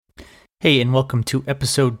Hey, and welcome to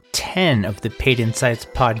episode 10 of the Paid Insights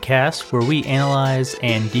podcast, where we analyze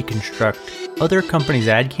and deconstruct other companies'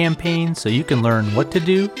 ad campaigns so you can learn what to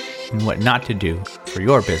do and what not to do for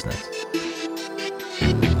your business.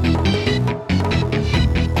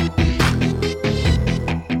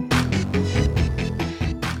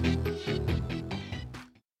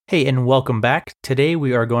 Hey, and welcome back. Today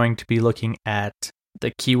we are going to be looking at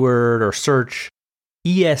the keyword or search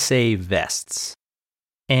ESA vests.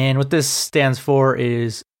 And what this stands for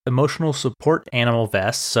is emotional support animal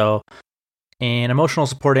vests. So an emotional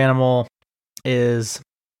support animal is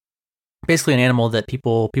basically an animal that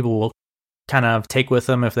people will kind of take with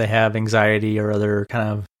them if they have anxiety or other kind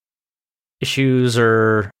of issues,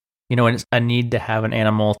 or, you know, a need to have an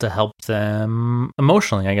animal to help them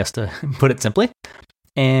emotionally, I guess, to put it simply.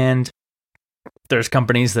 And there's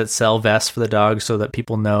companies that sell vests for the dog so that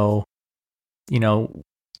people know, you know,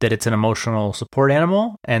 that it's an emotional support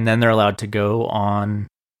animal, and then they're allowed to go on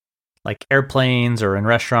like airplanes or in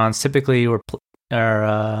restaurants, typically, or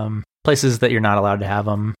places that you're not allowed to have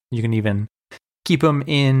them. You can even keep them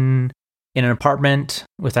in an apartment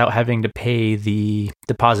without having to pay the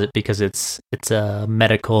deposit because it's a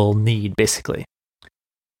medical need, basically.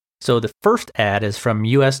 So the first ad is from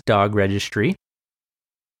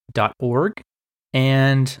usdogregistry.org,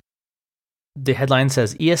 and the headline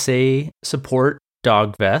says ESA support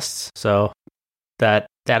dog vests, so that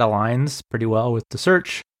aligns pretty well with the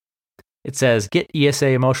search. It says, get ESA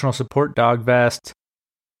emotional support dog vest,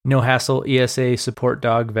 no hassle ESA support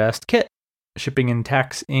dog vest kit, shipping and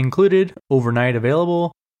tax included, overnight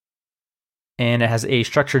available. And it has a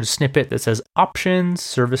structured snippet that says options,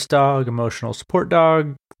 service dog, emotional support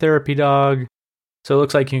dog, therapy dog. So it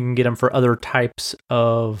looks like you can get them for other types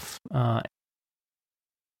of kind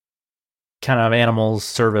of animals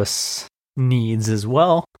service needs as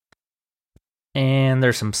well. And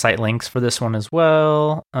there's some site links for this one as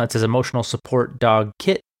well. It says emotional support dog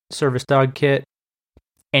kit, service dog kit.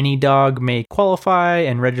 Any dog may qualify,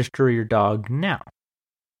 and register your dog now.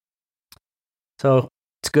 So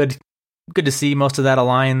it's good to see most of that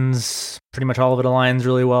aligns, pretty much all of it aligns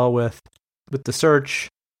really well with the search.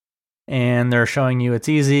 And they're showing you it's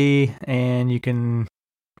easy and you can,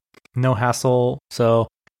 no hassle. So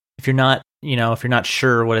if you're not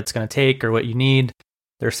sure what it's going to take or what you need,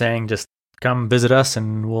 they're saying just come visit us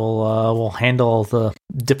and we'll handle the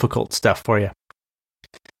difficult stuff for you.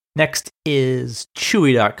 Next is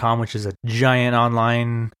Chewy.com, which is a giant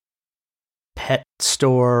online pet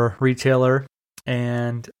store retailer,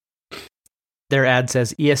 and their ad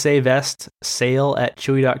says ESA vest sale at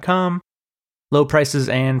Chewy.com, low prices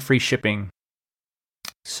and free shipping.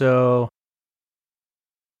 So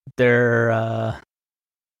their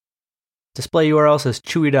display URL says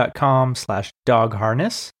chewy.com/dog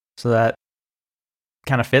harness. So that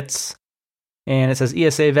kind of fits. And it says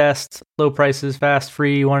ESA vest, low prices, fast,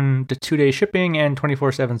 free, 1 to 2 day shipping, and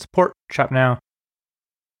 24/7 support. Shop now.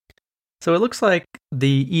 So it looks like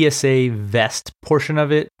the ESA vest portion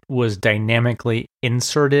of it was dynamically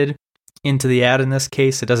inserted into the ad in this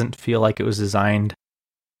case. It doesn't feel like it was designed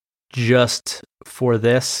just for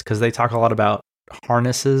this, because they talk a lot about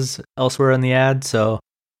harnesses elsewhere in the ad. So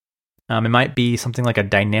it might be something like a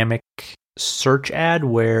dynamic search ad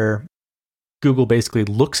where Google basically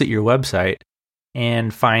looks at your website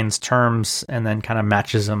and finds terms and then kind of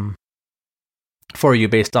matches them for you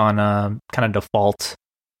based on a kind of default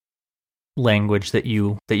language that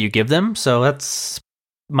you give them. So that's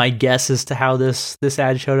my guess as to how this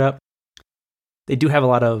ad showed up. They do have a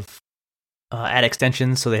lot of ad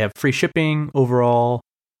extensions. So they have free shipping, overall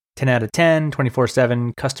 10 out of 10,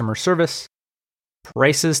 24/7 customer service,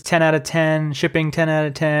 prices 10 out of 10, shipping 10 out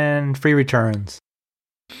of 10, free returns.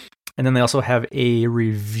 And then they also have a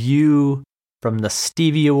review from the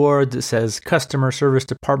Stevie Awards that says Customer Service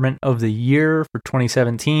Department of the Year for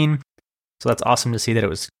 2017. So that's awesome to see that it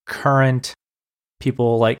was current.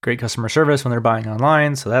 People like great customer service when they're buying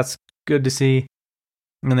online, so that's good to see.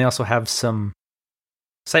 And then they also have some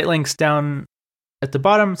site links down at the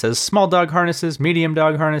bottom. It says small dog harnesses, medium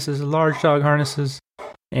dog harnesses, large dog harnesses,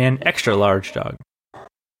 and extra large dog.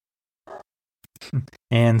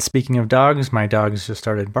 And speaking of dogs, my dogs just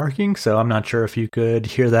started barking, so I'm not sure if you could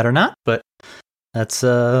hear that or not, but that's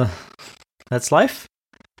life.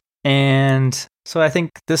 And so I think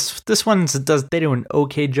this they do an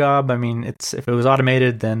okay job. I mean, if it was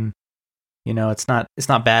automated, then, you know, it's not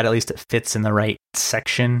bad. At least it fits in the right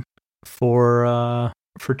section for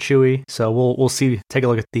Chewy. So we'll take a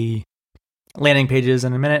look at the landing pages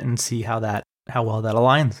in a minute and see how well that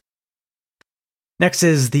aligns. Next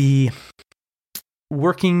is the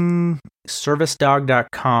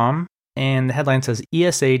workingservicedog.com And the headline says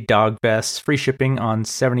ESA dog vests, free shipping on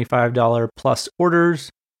 $75 plus orders.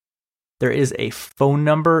 There is a phone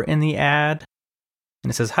number in the ad.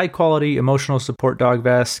 And it says high quality emotional support dog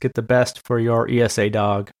vests. Get the best for your ESA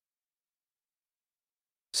dog.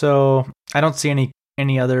 So I don't see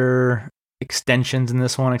any other extensions in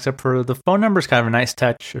this one except for the phone number is kind of a nice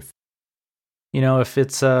touch. If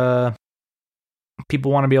it's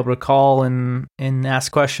people want to be able to call and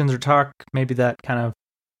ask questions or talk, maybe that kind of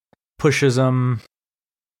pushes them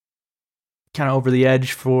kind of over the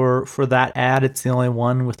edge for that ad. It's the only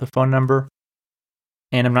one with the phone number.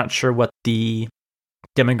 And I'm not sure what the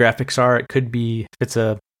demographics are. It could be, if it's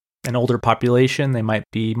an older population, they might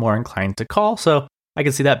be more inclined to call. So I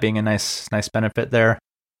can see that being a nice benefit there.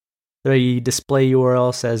 The display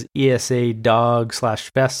URL says ESA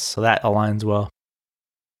dog/vests, so that aligns well.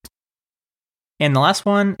 And the last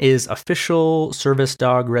one is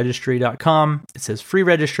officialservicedogregistry.com. It says free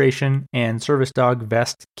registration and service dog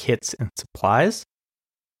vest kits and supplies.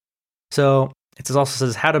 So it also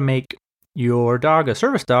says how to make your dog a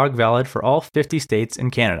service dog valid for all 50 states in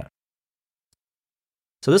Canada.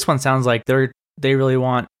 So this one sounds like they really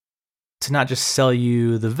want to not just sell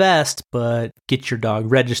you the vest, but get your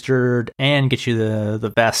dog registered and get you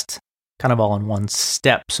the vest kind of all in one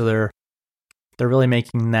step. So they're really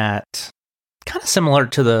making that kind of similar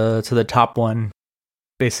to the top one,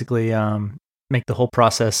 basically make the whole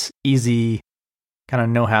process easy, kind of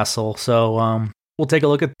no hassle. So we'll take a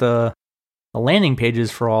look at the landing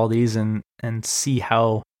pages for all these and see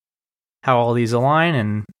how all these align.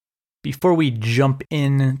 And before we jump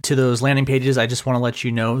into those landing pages, I just want to let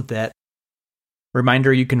you know that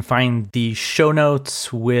reminder, you can find the show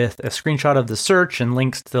notes with a screenshot of the search and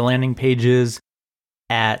links to the landing pages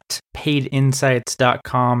at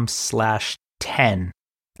paidinsights.com/10.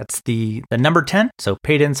 That's the number 10. So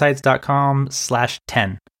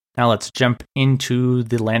paidinsights.com/10. Now let's jump into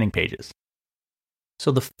the landing pages.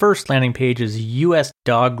 So the first landing page is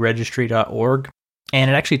usdogregistry.org,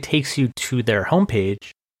 and it actually takes you to their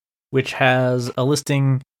homepage, which has a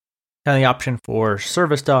listing, kind of the option for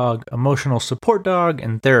service dog, emotional support dog,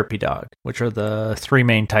 and therapy dog, which are the three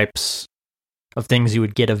main types of things you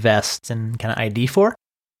would get a vest and kind of ID for.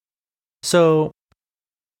 So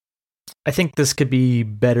I think this could be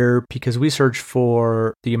better because we searched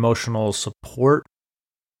for the emotional support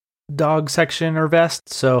dog section or vest.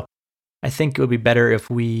 So I think it would be better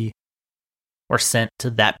if we were sent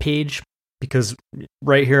to that page, because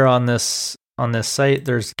right here on this site,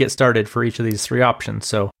 there's get started for each of these three options.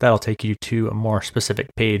 So that'll take you to a more specific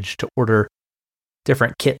page to order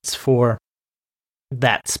different kits for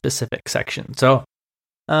that specific section. So,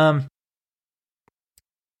 but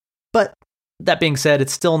that being said,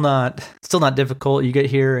 it's still not difficult. You get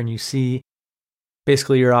here and you see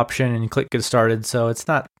basically your option and you click get started. So it's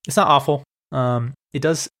not awful. It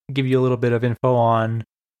does give you a little bit of info on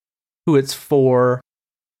who it's for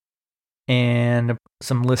and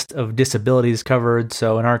some list of disabilities covered.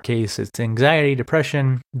 So in our case, it's anxiety,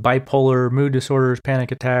 depression, bipolar, mood disorders, panic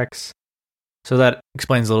attacks. So that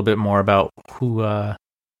explains a little bit more about who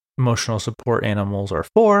emotional support animals are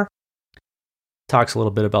for. Talks a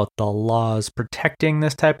little bit about the laws protecting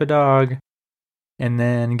this type of dog, and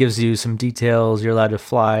then gives you some details. You're allowed to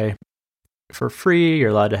fly for free, you're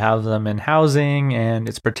allowed to have them in housing, and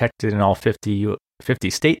it's protected in all 50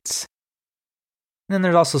 states. And then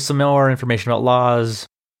there's also some more information about laws,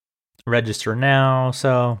 register now.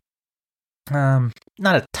 So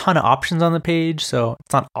not a ton of options on the page, so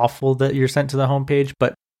it's not awful that you're sent to the homepage,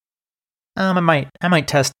 but I might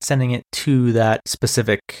test sending it to that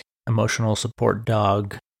specific emotional support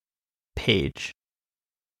dog page.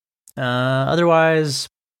 Otherwise,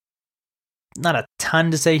 not a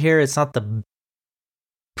ton to say here. It's not the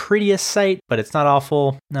prettiest site, but it's not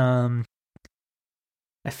awful.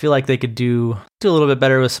 I feel like they could do a little bit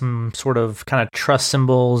better with some sort of kind of trust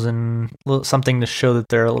symbols and something to show that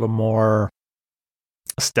they're a little more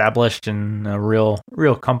established and a real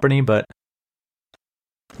company. But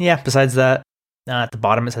yeah, besides that, at the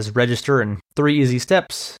bottom it says register in 3 easy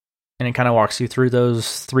steps, and it kind of walks you through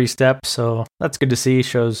those 3 steps. So that's good to see.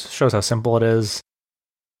 Shows how simple it is.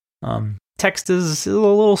 Text is a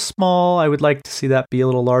little small. I would like to see that be a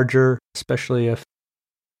little larger, especially if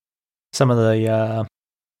some of the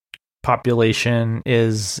population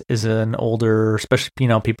is an older, especially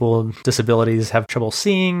people with disabilities have trouble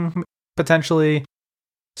seeing potentially.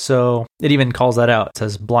 So it even calls that out. It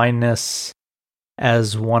says blindness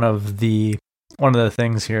as one of the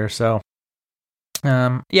things here. So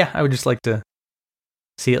yeah, I would just like to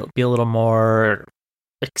see it be a little more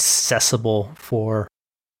accessible for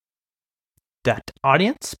that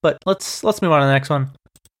audience. But let's move on to the next one.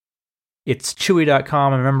 It's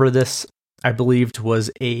Chewy.com. I remember this, I believed,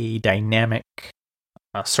 was a dynamic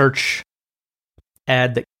search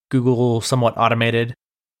ad that Google somewhat automated.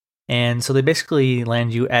 And so they basically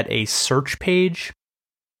land you at a search page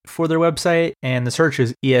for their website, and the search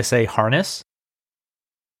is ESA harness.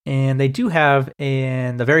 And they do have,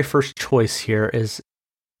 and the very first choice here is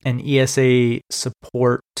an ESA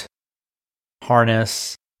support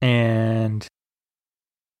harness. And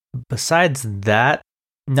besides that,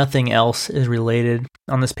 nothing else is related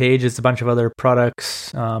on this page. It's a bunch of other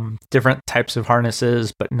products, different types of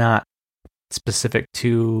harnesses, but not specific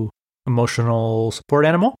to emotional support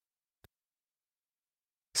animal.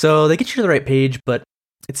 So they get you to the right page, but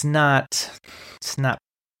it's not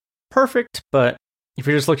perfect. But if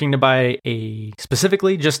you're just looking to buy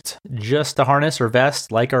specifically just a harness or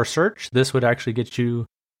vest like our search, this would actually get you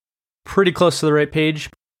pretty close to the right page.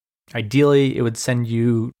 Ideally, it would send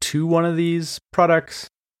you to one of these products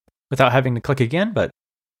without having to click again, but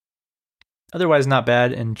otherwise not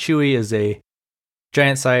bad. And Chewy is a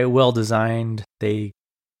giant site, well designed. They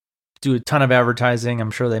do a ton of advertising.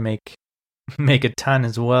 I'm sure they make a ton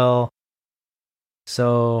as well.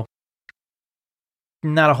 So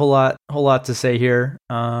not a whole lot to say here.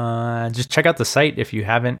 Just check out the site if you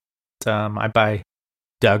haven't. I buy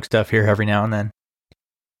dog stuff here every now and then.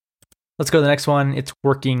 Let's go to the next one. It's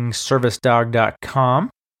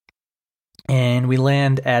workingservicedog.com. And we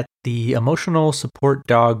land at the emotional support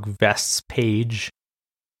dog vests page.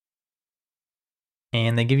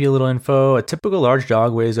 And they give you a little info. A typical large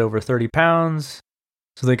dog weighs over 30 pounds.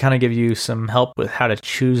 So they kind of give you some help with how to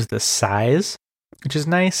choose the size, which is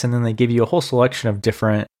nice. And then they give you a whole selection of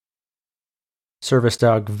different service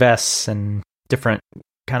dog vests and different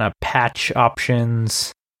kind of patch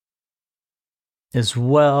options as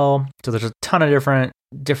well. So there's a ton of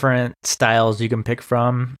different styles you can pick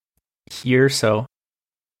from here. So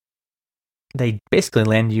they basically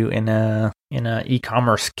land you in a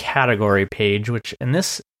e-commerce category page, which in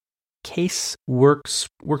this case works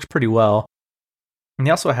pretty well. And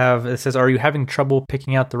they also have, it says, are you having trouble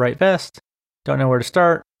picking out the right vest? Don't know where to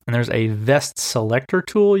start? And there's a vest selector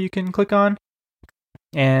tool you can click on.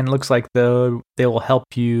 And it looks like they will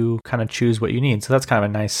help you kind of choose what you need. So that's kind of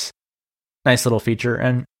a nice little feature.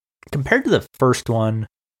 And compared to the first one,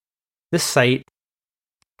 this site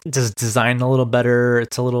is designed a little better.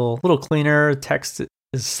 It's a little cleaner. Text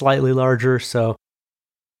is slightly larger, so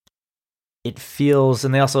it feels.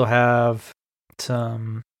 And they also have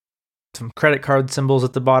some credit card symbols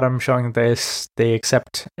at the bottom showing that they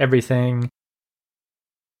accept everything,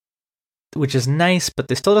 which is nice. But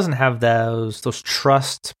they still doesn't have those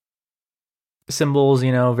trust symbols,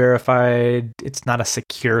 verified. It's not a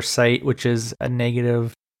secure site, which is a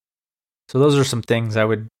negative. So those are some things I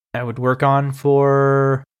would work on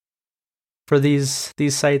for these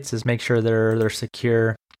sites, is make sure they're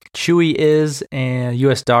secure. Chewy is, and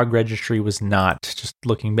US Dog Registry was not. Just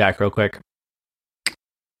looking back real quick.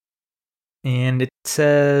 And it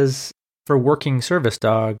says for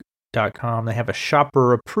workingservicedog.com, they have a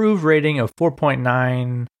shopper approved rating of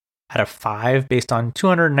 4.9 out of 5 based on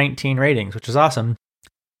 219 ratings, which is awesome.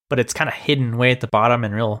 But it's kind of hidden way at the bottom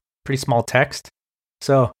in pretty small text.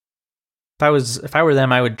 So if I were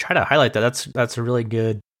them, I would try to highlight that. That's a really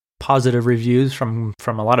good positive reviews from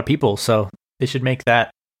a lot of people. So they should make that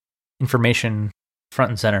information front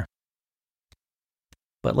and center.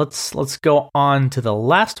 But let's go on to the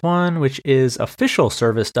last one, which is Official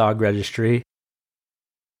Service Dog Registry.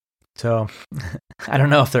 So I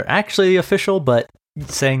don't know if they're actually official, but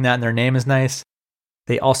saying that in their name is nice.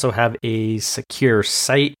 They also have a secure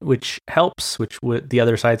site, which helps, which the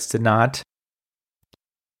other sites did not.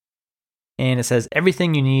 And it says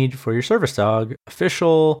everything you need for your service dog: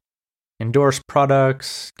 official, endorsed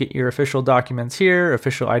products, get your official documents here,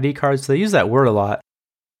 official ID cards. So they use that word a lot,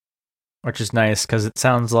 which is nice because it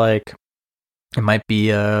sounds like it might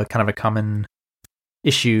be a kind of a common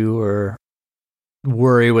issue or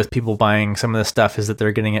worry with people buying some of this stuff, is that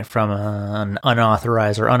they're getting it from an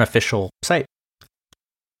unauthorized or unofficial site.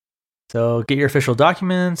 So get your official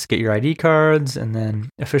documents, get your ID cards, and then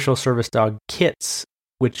official service dog kits,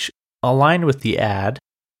 which aligned with the ad.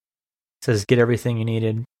 It says get everything you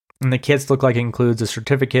needed. And the kits look like it includes a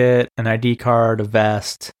certificate, an ID card, a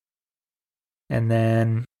vest, and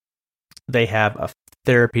then they have a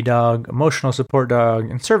therapy dog, emotional support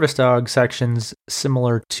dog, and service dog sections,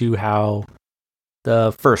 similar to how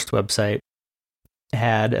the first website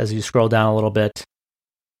had as you scroll down a little bit.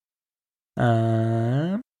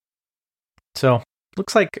 So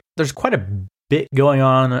looks like there's quite a bit going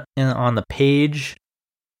on the page.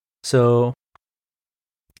 So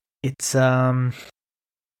it's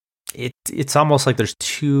it's almost like there's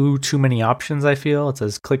too many options, I feel. It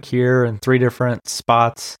says click here in 3 different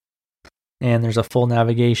spots, and there's a full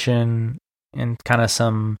navigation and kind of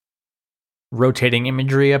some rotating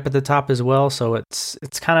imagery up at the top as well. So it's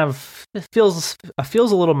kind of, it feels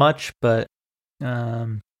a little much, but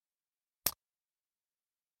it's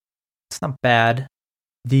not bad.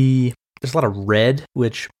 There's a lot of red,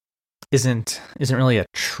 which isn't really a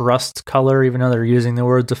trust color, even though they're using the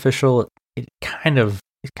words official. It kind of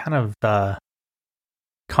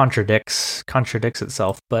contradicts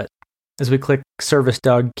itself. But as we click service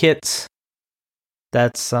dog kits,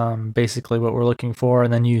 that's basically what we're looking for,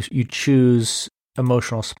 and then you choose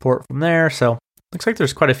emotional support from there. So looks like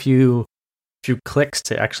there's quite a few clicks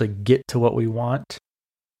to actually get to what we want,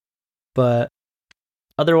 but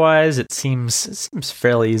otherwise it seems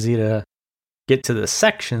fairly easy to get to the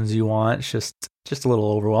sections you want. It's just a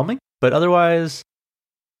little overwhelming, but otherwise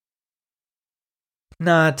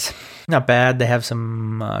not bad. They have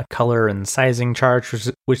some color and sizing charts,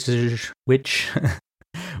 which is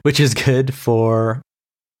good for,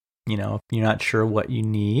 if you're not sure what you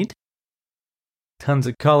need. Tons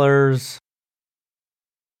of colors.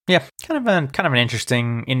 Yeah, kind of an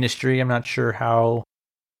interesting industry. I'm not sure how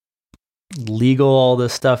legal all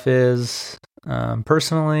this stuff is,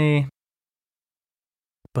 personally,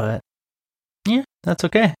 but yeah, that's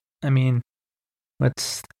okay. I mean,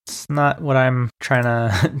 it's not what I'm trying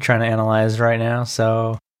to analyze right now.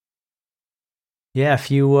 So yeah,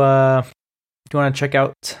 if you want to check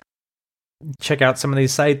out some of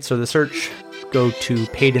these sites or the search, go to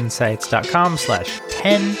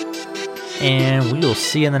paidinsights.com/10, and we will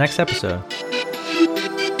see you in the next episode.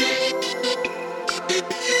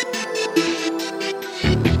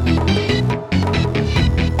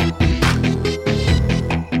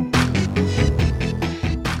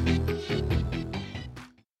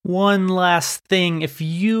 One last thing, if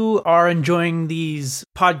you are enjoying these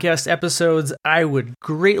podcast episodes, I would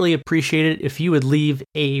greatly appreciate it if you would leave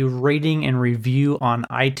a rating and review on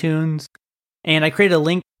iTunes. And I created a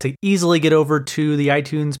link to easily get over to the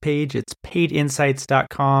iTunes page. It's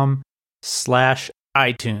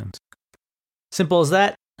paidinsights.com/iTunes. Simple as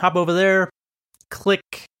that. Hop over there, click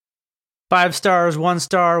 5 stars, 1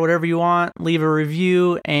 star, whatever you want, leave a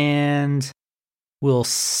review, and we'll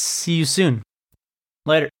see you soon.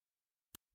 Later.